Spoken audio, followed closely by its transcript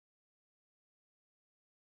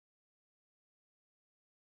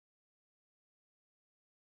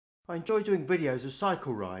I enjoy doing videos of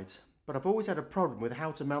cycle rides, but I've always had a problem with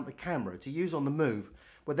how to mount the camera to use on the move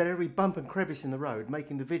without every bump and crevice in the road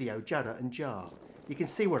making the video judder and jar. You can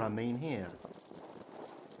see what I mean here.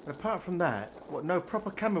 But apart from that, what no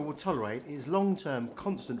proper camera will tolerate is long-term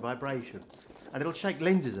constant vibration, and it'll shake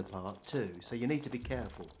lenses apart too, so you need to be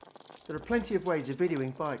careful. There are plenty of ways of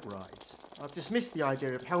videoing bike rides. I've dismissed the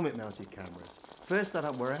idea of helmet mounted cameras. First, I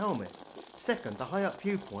don't wear a helmet. Second, the high up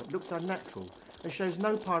viewpoint looks unnatural and shows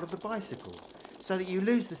no part of the bicycle, so that you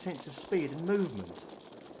lose the sense of speed and movement.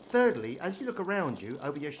 Thirdly, as you look around you,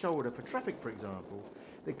 over your shoulder for traffic for example,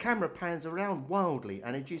 the camera pans around wildly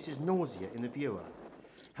and induces nausea in the viewer.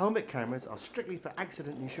 Helmet cameras are strictly for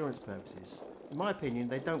accident insurance purposes. In my opinion,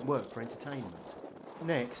 they don't work for entertainment.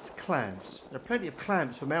 Next, clamps. There are plenty of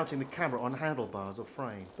clamps for mounting the camera on handlebars or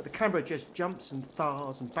frame, but the camera just jumps and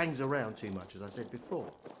thars and bangs around too much, as I said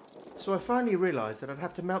before. So I finally realised that I'd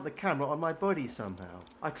have to mount the camera on my body somehow.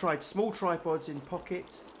 I tried small tripods in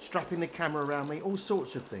pockets, strapping the camera around me, all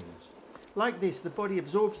sorts of things. Like this, the body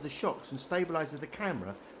absorbs the shocks and stabilises the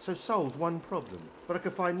camera, so solves one problem. But I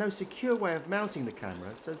could find no secure way of mounting the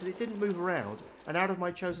camera so that it didn't move around and out of my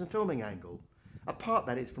chosen filming angle. Apart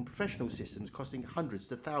that is from professional systems costing hundreds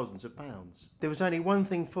to thousands of pounds. There was only one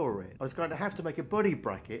thing for it. I was going to have to make a body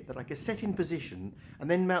bracket that I could set in position and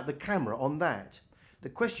then mount the camera on that. The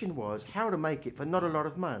question was how to make it for not a lot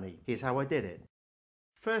of money. Here's how I did it.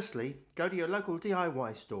 Firstly, go to your local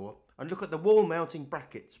DIY store and look at the wall mounting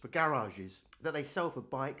brackets for garages that they sell for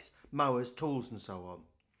bikes, mowers, tools and so on.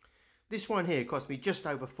 This one here cost me just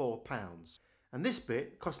over £4, and this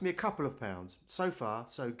bit cost me a couple of pounds. So far,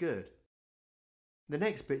 so good. The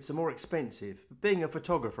next bits are more expensive, but being a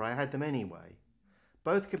photographer I had them anyway.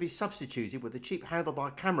 Both can be substituted with a cheap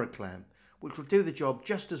handlebar camera clamp which will do the job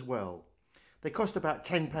just as well. They cost about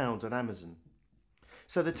 £10 on Amazon.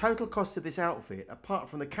 So the total cost of this outfit, apart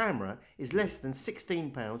from the camera, is less than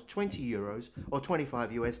 £16, €20 or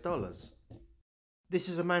 $25 US. This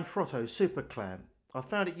is a Manfrotto super clamp. I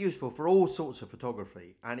found it useful for all sorts of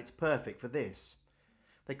photography, and it's perfect for this.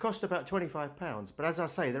 They cost about £25, but as I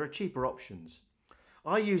say, there are cheaper options.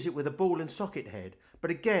 I use it with a ball and socket head,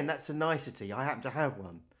 but again that's a nicety, I happen to have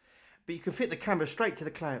one. But you can fit the camera straight to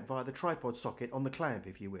the clamp via the tripod socket on the clamp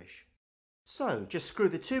if you wish. So, just screw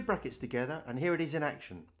the two brackets together and here it is in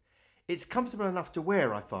action. It's comfortable enough to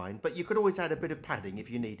wear I find, but you could always add a bit of padding if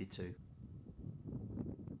you needed to.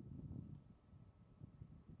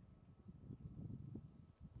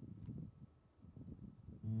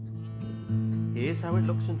 Here's how it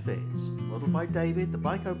looks and fits. Modelled by David, the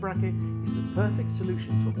Bico bracket is the perfect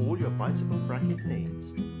solution to all your bicycle bracket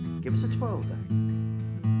needs. Give us a 12-day.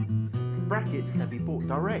 Brackets can be bought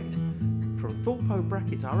direct from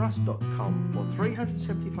thorpebracketsrus.com for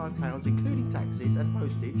 £375 including taxes and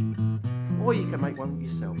postage, or you can make one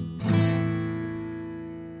yourself.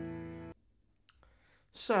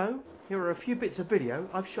 So, here are a few bits of video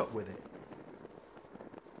I've shot with it.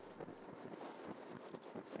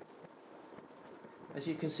 As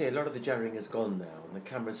you can see, a lot of the juddering has gone now and the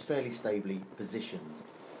camera's fairly stably positioned.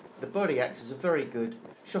 The body acts as a very good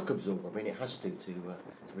shock absorber. I mean, it has to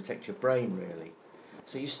protect your brain really.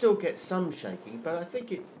 So you still get some shaking, but I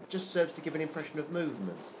think it just serves to give an impression of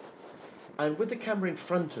movement. And with the camera in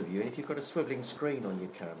front of you, and if you've got a swivelling screen on your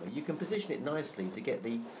camera, you can position it nicely to get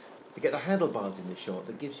the handlebars in the shot.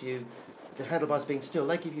 That gives you, the handlebars being still,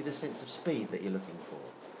 they give you the sense of speed that you're looking for.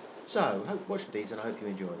 So, watch these and I hope you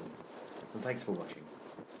enjoy them. And thanks for watching.